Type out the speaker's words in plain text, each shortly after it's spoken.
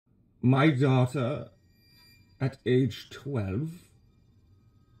My daughter, at age 12,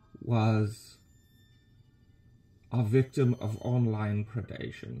 was a victim of online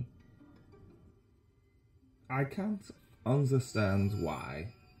predation. I can't understand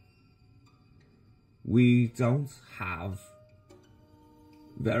why we don't have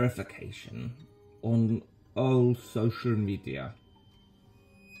verification on all social media.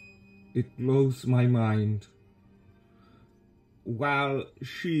 It blows my mind. While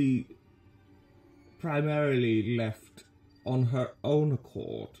she primarily left on her own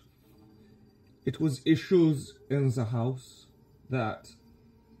accord, it was issues in the house that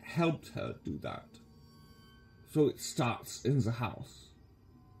helped her do that. So it starts in the house.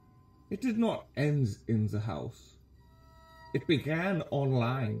 It did not end in the house. It began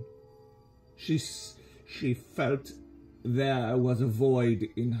online. She felt there was a void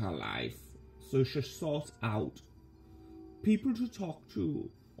in her life, so she sought out people to talk to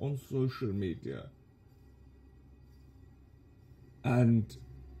on social media. And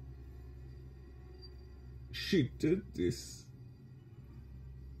she did this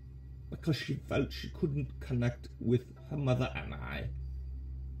because she felt she couldn't connect with her mother and I.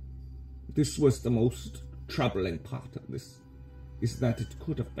 This was the most troubling part of this, is that it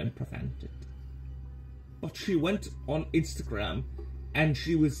could have been prevented. But she went on Instagram and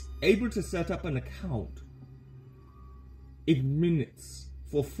she was able to set up an account in minutes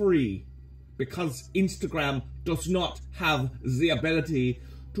for free, because Instagram does not have the ability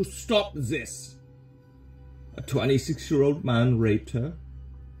to stop this. A 26-year-old man raped her.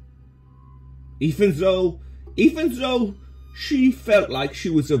 Even though she felt like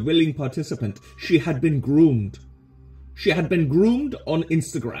she was a willing participant, she had been groomed. She had been groomed on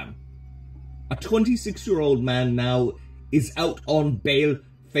Instagram. A 26-year-old man now is out on bail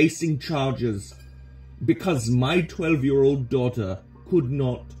facing charges because my 12-year-old daughter could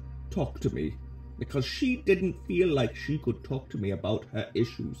not talk to me because she didn't feel like she could talk to me about her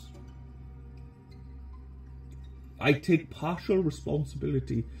issues. I take partial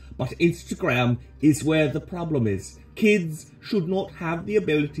responsibility, but Instagram is where the problem is. Kids should not have the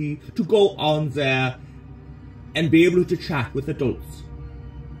ability to go on there and be able to chat with adults.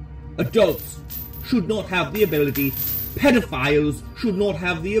 Adults should not have the ability, pedophiles should not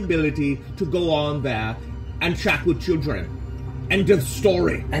have the ability to go on there and chat with children. End of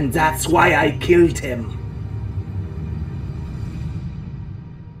story. And that's why I killed him.